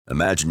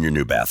Imagine your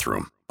new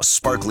bathroom. A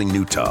sparkling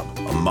new tub,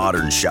 a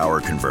modern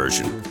shower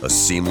conversion, a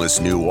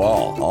seamless new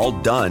wall, all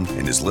done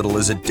in as little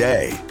as a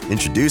day.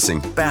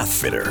 Introducing Bath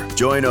Fitter.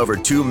 Join over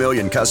 2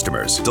 million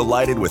customers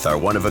delighted with our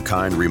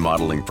one-of-a-kind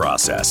remodeling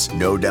process.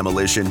 No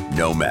demolition,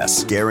 no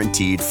mess.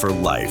 Guaranteed for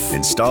life.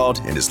 Installed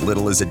in as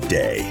little as a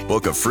day.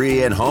 Book a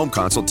free in-home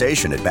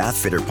consultation at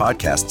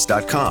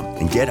bathfitterpodcasts.com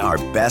and get our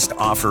best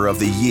offer of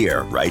the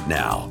year right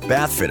now.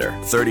 Bath Fitter,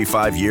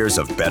 35 years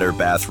of better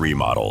bath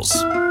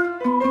remodels.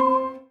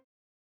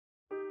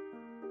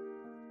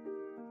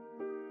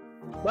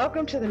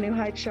 Welcome to the New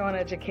Heights Show on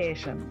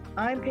Education.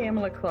 I'm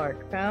Pamela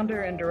Clark,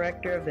 founder and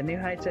director of the New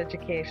Heights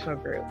Educational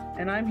Group,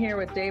 and I'm here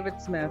with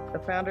David Smith, the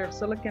founder of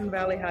Silicon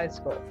Valley High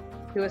School,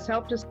 who has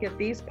helped us get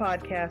these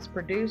podcasts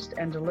produced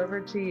and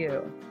delivered to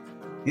you.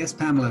 Yes,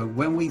 Pamela,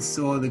 when we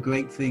saw the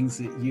great things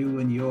that you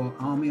and your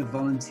army of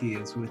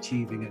volunteers were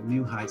achieving at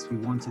New Heights, we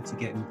wanted to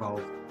get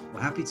involved. We're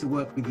happy to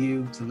work with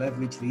you to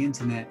leverage the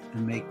internet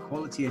and make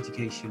quality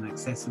education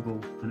accessible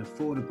and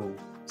affordable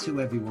to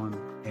everyone,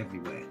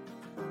 everywhere.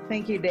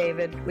 Thank you,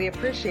 David. We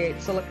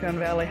appreciate Silicon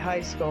Valley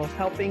High School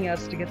helping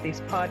us to get these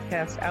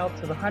podcasts out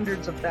to the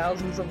hundreds of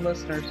thousands of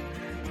listeners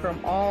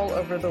from all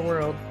over the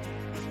world.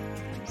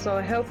 So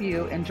I hope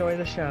you enjoy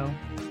the show.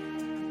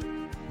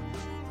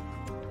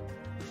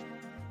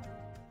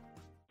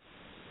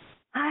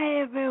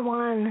 Hi,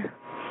 everyone,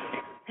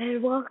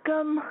 and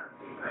welcome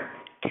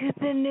to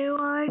the New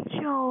Heights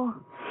Show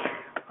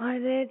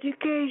on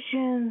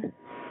Education.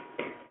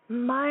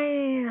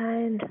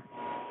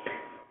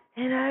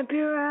 And I'm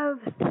your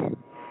host,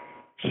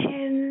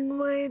 Shannon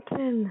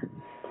Williamson.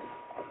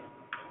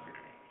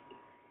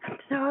 I'm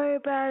sorry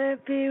about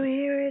if you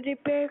hear any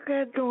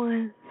background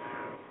noise.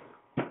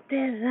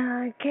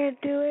 I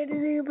can't do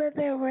anything about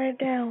that right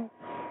now.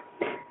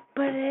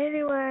 But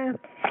anyway,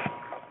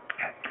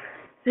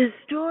 the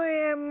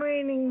story I'm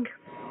reading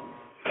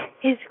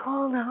is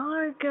called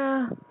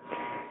Hanukkah,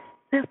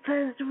 the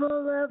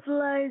Festival of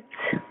Lights.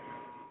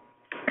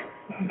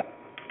 I'm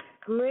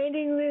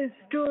reading this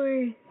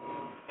story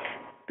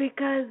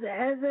because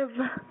as of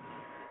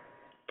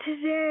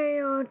today,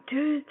 on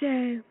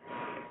Tuesday,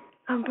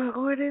 I'm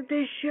recording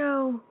this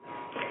show.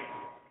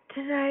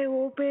 Tonight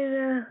will be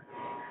the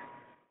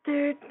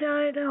third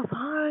night of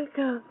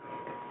Hanukkah.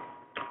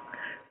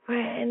 For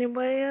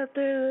anybody out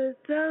there that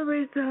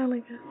celebrates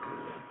Hanukkah,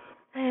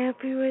 I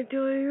hope you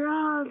enjoy your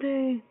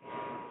holiday.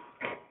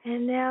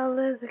 And now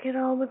let's get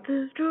on with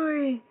the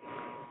story.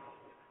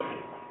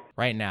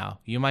 Right now,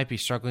 you might be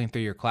struggling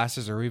through your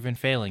classes or even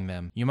failing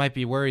them. You might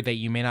be worried that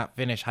you may not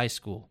finish high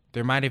school.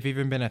 There might have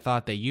even been a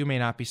thought that you may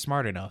not be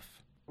smart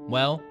enough.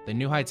 Well, the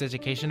New Heights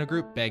Educational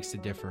Group begs to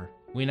differ.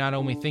 We not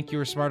only think you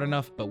are smart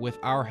enough, but with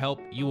our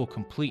help, you will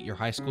complete your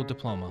high school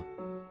diploma.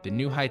 The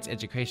New Heights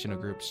Educational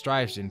Group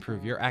strives to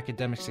improve your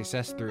academic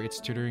success through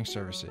its tutoring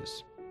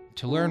services.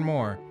 To learn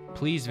more,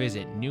 please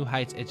visit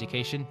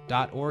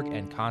newheightseducation.org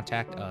and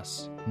contact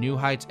us. New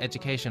Heights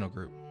Educational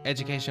Group.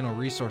 Educational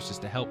resources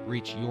to help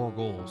reach your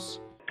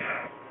goals.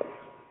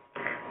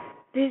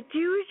 The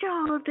Jewish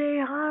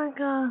holiday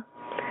Hanukkah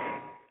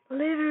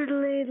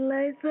literally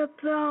lights up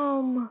the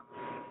home.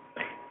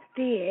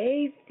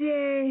 The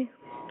 8th-day,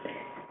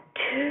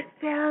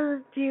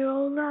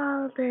 2,000-year-old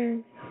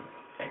holiday,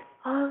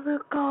 also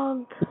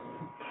called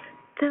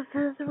the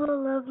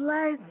Festival of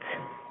Lights,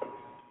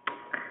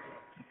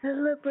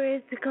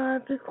 celebrates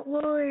God's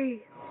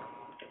glory,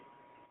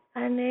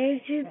 an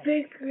ancient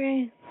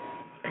victory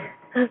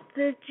of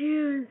the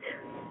Jews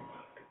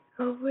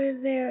over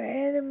their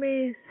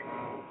enemies,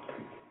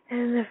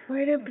 and the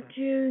freedom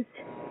Jews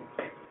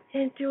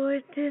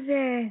enjoy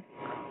today.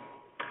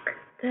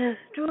 The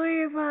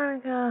story of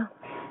Hanukkah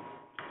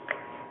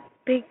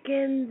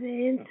begins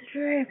in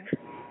strife.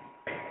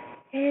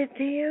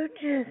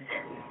 Antiochus,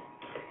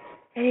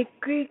 a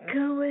Greek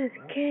who was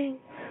king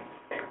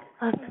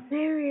of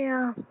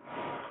Syria,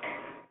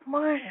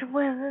 marched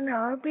with an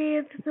army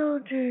of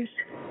soldiers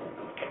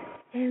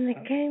in the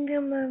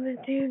kingdom of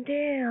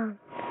Judea.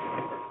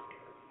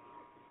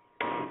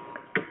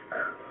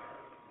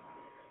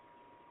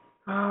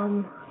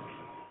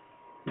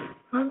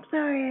 I'm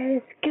sorry,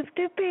 I skipped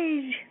a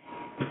page.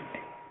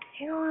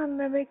 Hang on,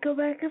 let me go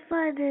back and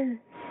find it.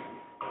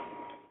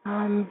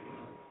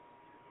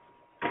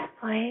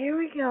 Here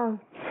we go.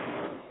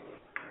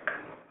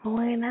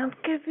 Wait, I'm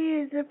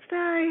confused, I'm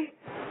sorry.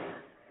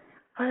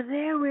 Oh,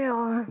 there we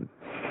are.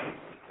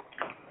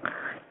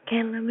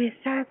 Okay, let me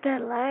start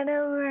that line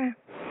over.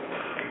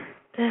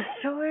 The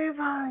story of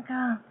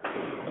Hanukkah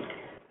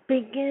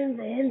begins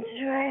in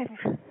strife.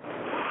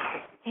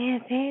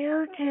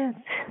 Antiochus,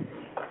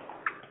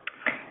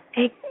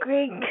 a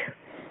Greek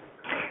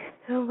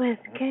who was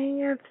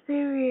king of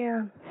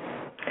Syria,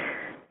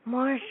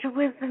 marched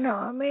with an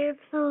army of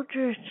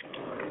soldiers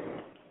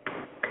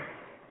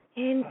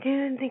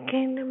into the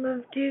kingdom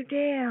of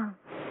Judea,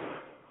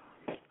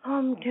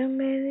 home to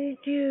many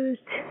Jews.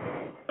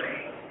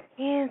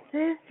 He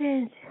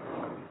insisted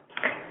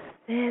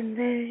that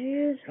the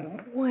Jews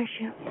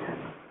worship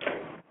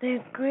the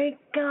Greek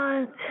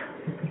gods.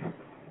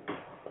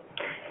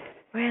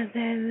 rather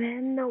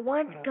than the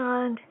one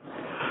God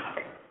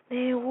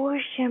they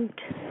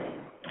worshipped.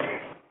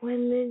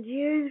 When the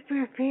Jews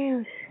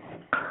refused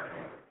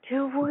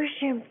to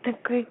worship the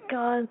Greek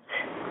gods,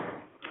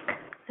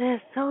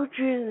 the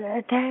soldiers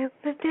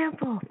attacked the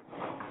temple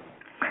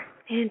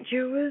in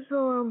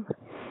Jerusalem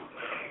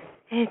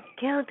and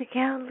killed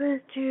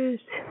countless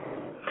Jews.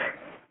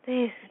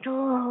 They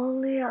stole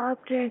holy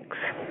objects.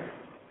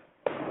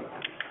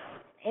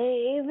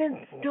 They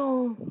even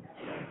stole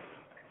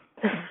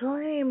the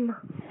flame,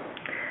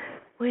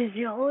 which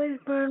always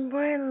burned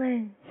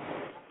brightly,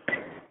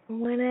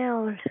 went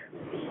out.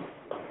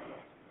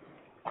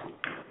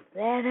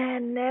 That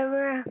had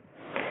never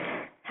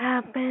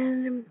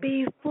happened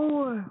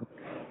before.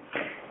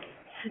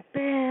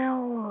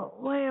 Spell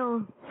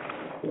oil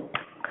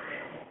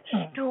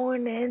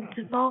stored in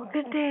small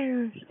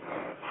containers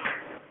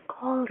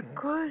called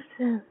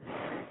crucibles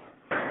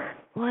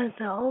was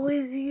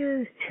always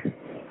used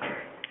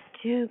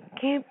to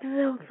keep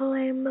the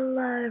flame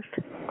alive.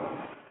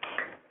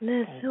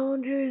 The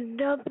soldiers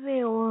dumped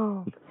the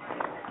oil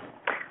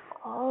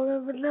all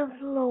over the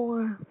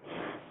floor.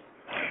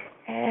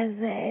 As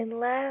they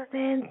laughed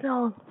and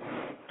sung,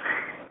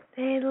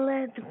 they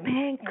let the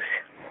pigs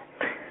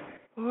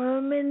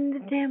roam in the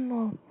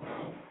temple.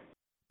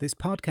 This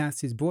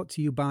podcast is brought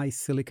to you by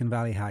Silicon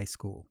Valley High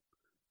School,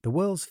 the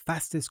world's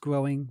fastest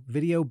growing,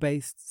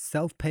 video-based,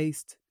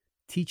 self-paced,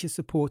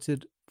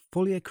 teacher-supported,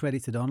 fully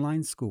accredited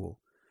online school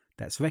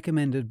that's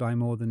recommended by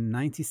more than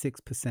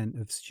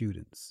 96% of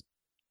students.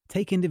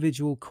 Take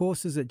individual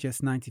courses at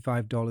just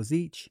 $95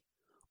 each,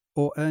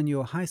 or earn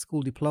your high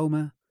school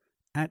diploma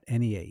at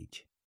any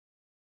age.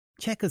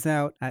 Check us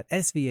out at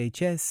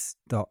svhs.co.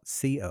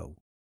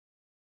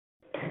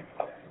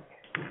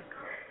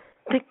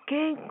 The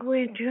king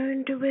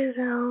returned to his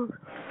house,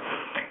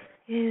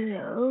 his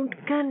own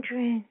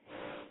country,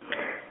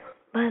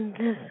 but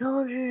the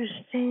soldiers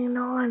stayed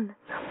on.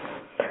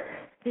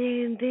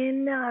 They did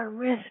not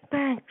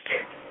respect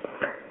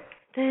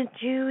the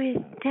Jewish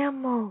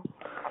temple.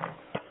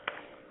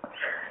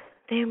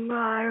 They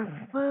brought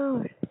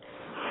food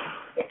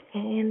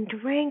and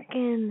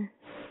drinking,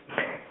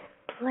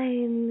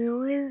 played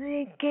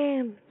noisy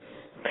games,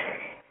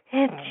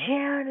 and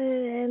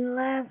shouted and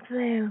laughed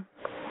there.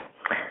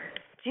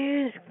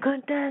 Jews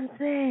could not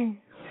say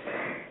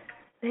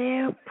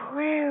their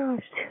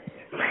prayers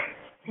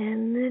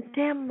in the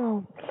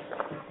temple.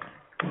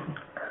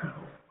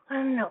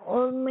 An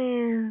old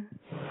man,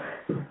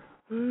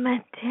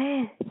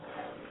 Mattathias,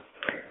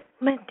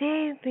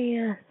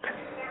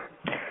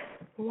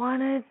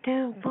 wanted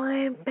to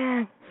fight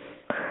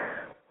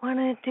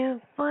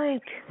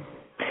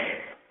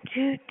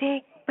to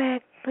take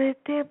back the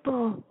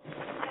temple.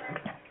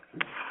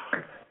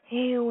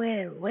 He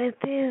went with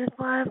his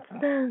 5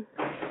 sons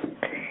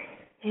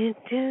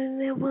into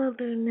the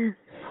wilderness,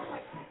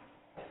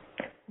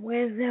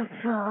 where the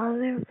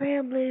other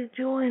families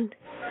joined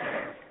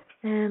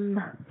them.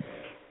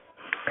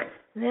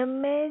 The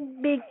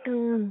men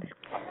began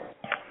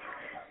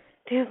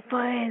to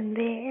fight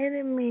the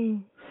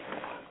enemy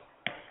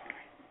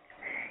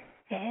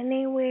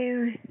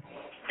anywhere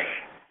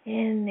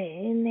and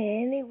in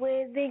any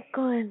way they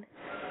could.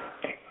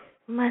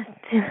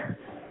 Mattathias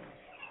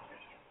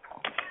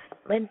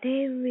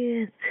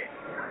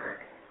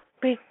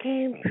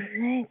became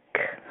sick.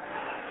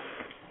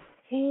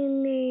 He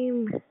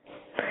named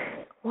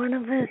one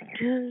of his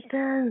 2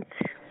 sons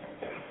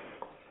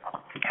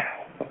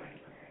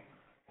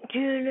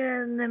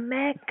Judah the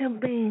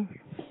Maccabee,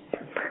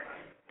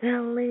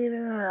 the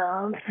leader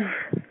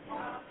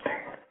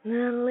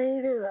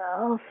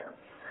of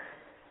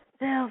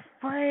the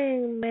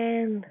fighting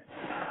men.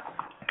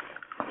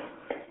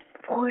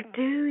 For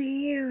 2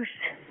 years,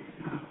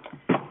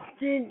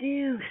 the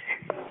Jews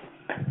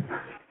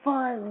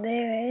fought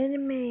their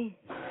enemy.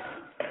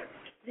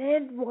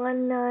 Then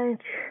one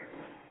night,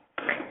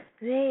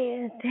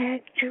 they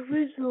attacked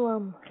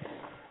Jerusalem,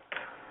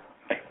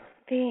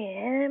 the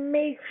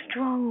enemy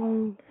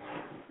stronghold.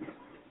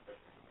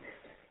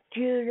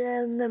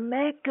 Judah the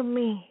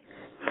Maccabee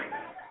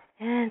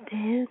and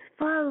his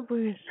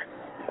followers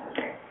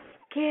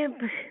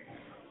camped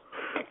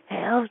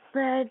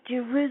outside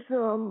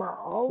Jerusalem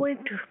all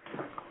winter.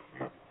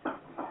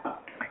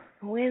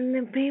 When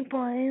the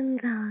people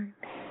inside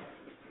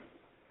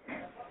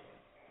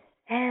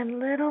had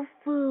little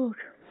food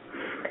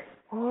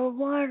or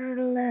water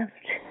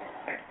left,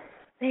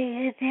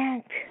 they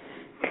attacked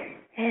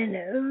and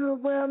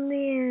overwhelmed the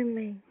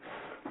enemy.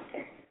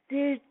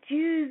 The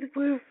Jews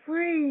were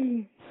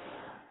free.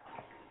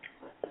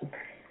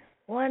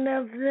 One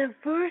of the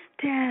first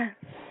tasks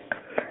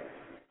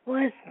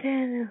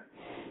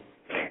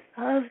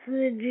of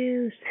the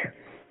Jews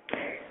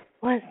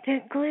was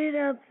to clean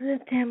up the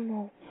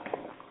temple.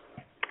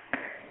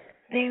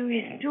 They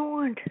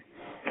restored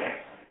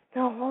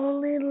the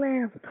holy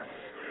lamp,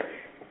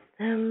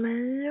 the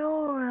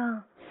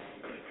menorah,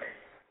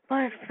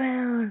 but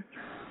found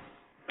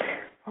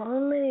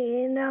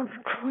only enough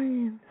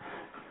clean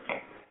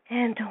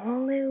and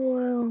holy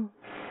oil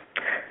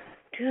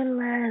to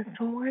last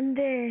one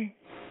day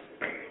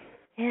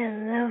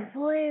and the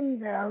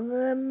flames of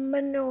the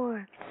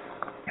menorah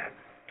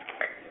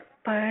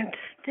burned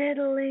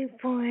steadily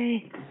for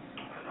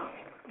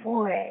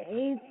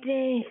 8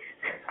 days.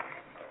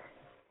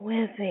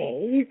 With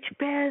each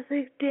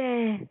passing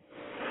day,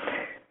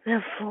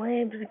 the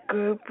flames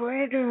grew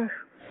brighter.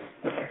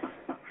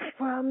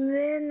 From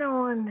then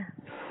on,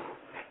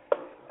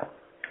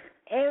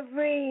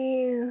 every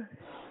year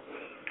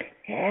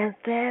at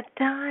that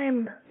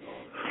time,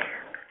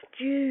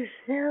 Jews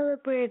had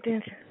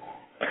celebrated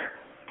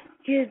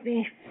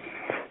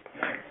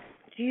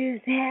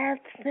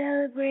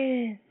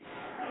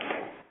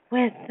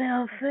with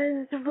the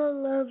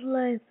Festival of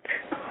Lights.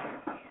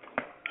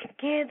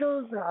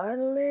 Candles are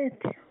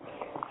lit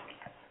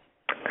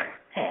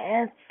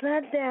at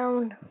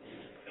sundown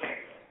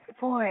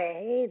for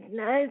 8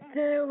 nights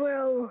in a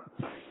row.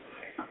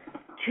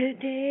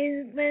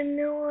 Today's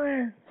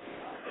menorah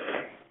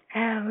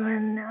have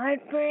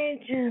night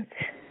branches.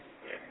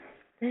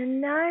 The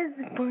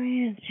ninth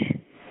branch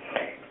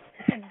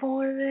is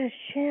for the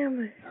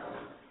shaman,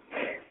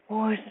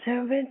 or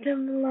servant of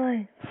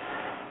light,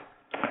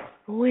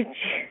 which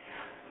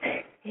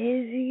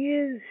is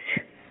used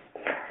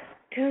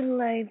to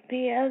light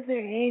the other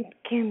 8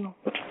 candles.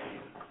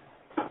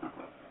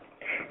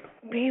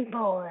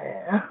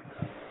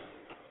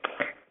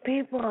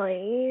 People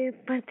eat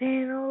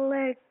potato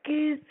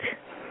leckies,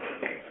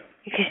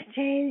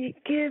 exchange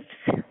gifts,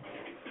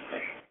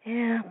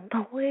 and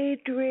play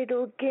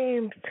dreidel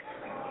games.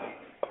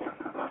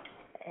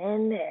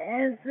 And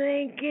as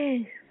they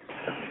gaze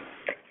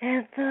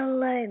at the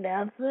light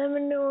of the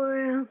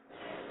menorah,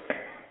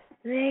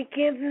 they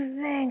give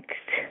thanks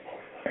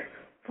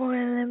for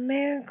the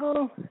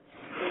miracle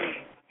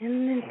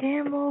in the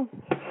temple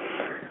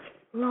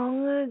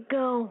long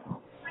ago.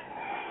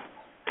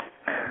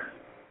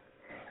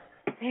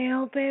 I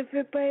hope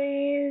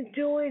everybody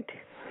enjoyed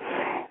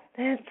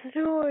that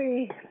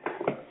story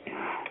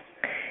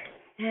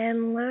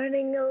and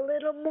learning a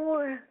little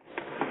more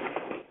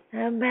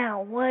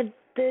about what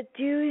the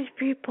Jewish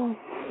people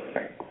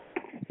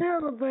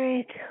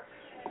celebrate.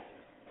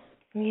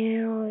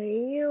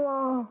 You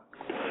all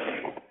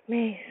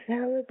may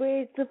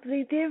celebrate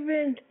something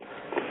different,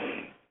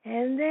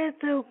 and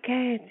that's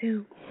okay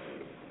too.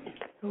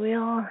 We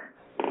all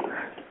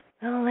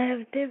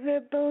have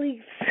different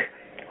beliefs,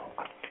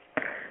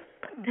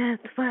 but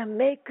that's what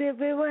makes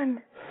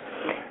everyone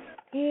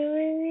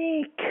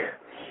unique.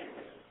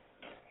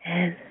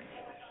 And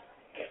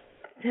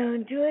so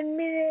join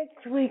me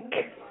next week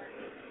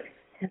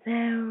as I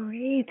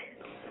read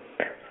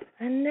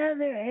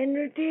another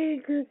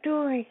entertaining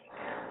story.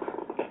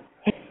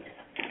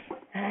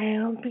 I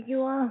hope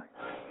you all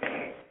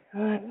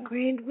have a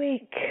great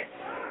week.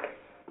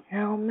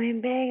 I'll be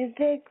back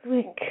next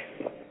week.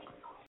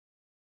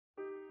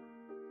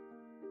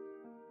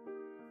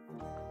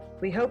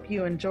 We hope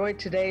you enjoyed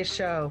today's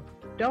show.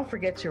 Don't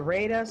forget to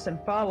rate us and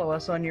follow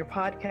us on your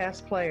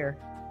podcast player.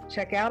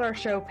 Check out our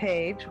show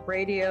page,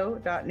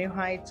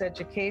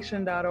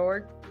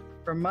 radio.newheightseducation.org,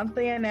 for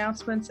monthly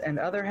announcements and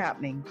other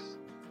happenings.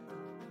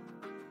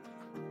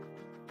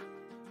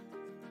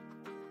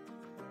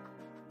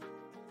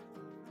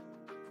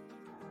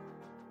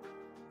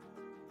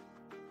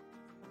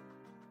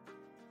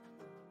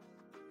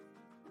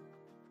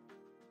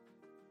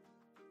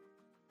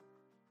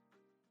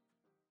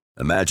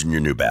 Imagine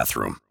your new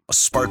bathroom. A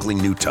sparkling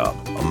new tub,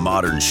 a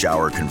modern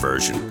shower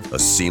conversion, a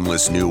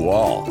seamless new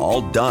wall,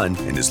 all done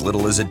in as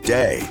little as a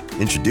day.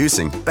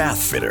 Introducing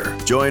Bath Fitter.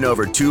 Join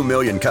over 2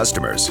 million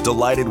customers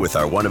delighted with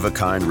our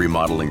one-of-a-kind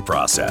remodeling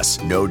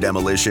process. No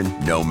demolition,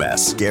 no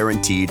mess.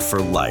 Guaranteed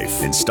for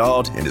life.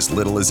 Installed in as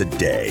little as a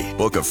day.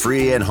 Book a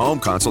free in-home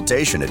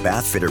consultation at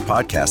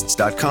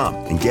bathfitterpodcasts.com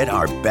and get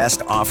our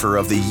best offer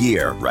of the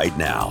year right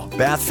now.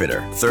 Bath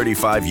Fitter,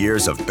 35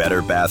 years of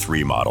better bath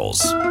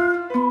remodels.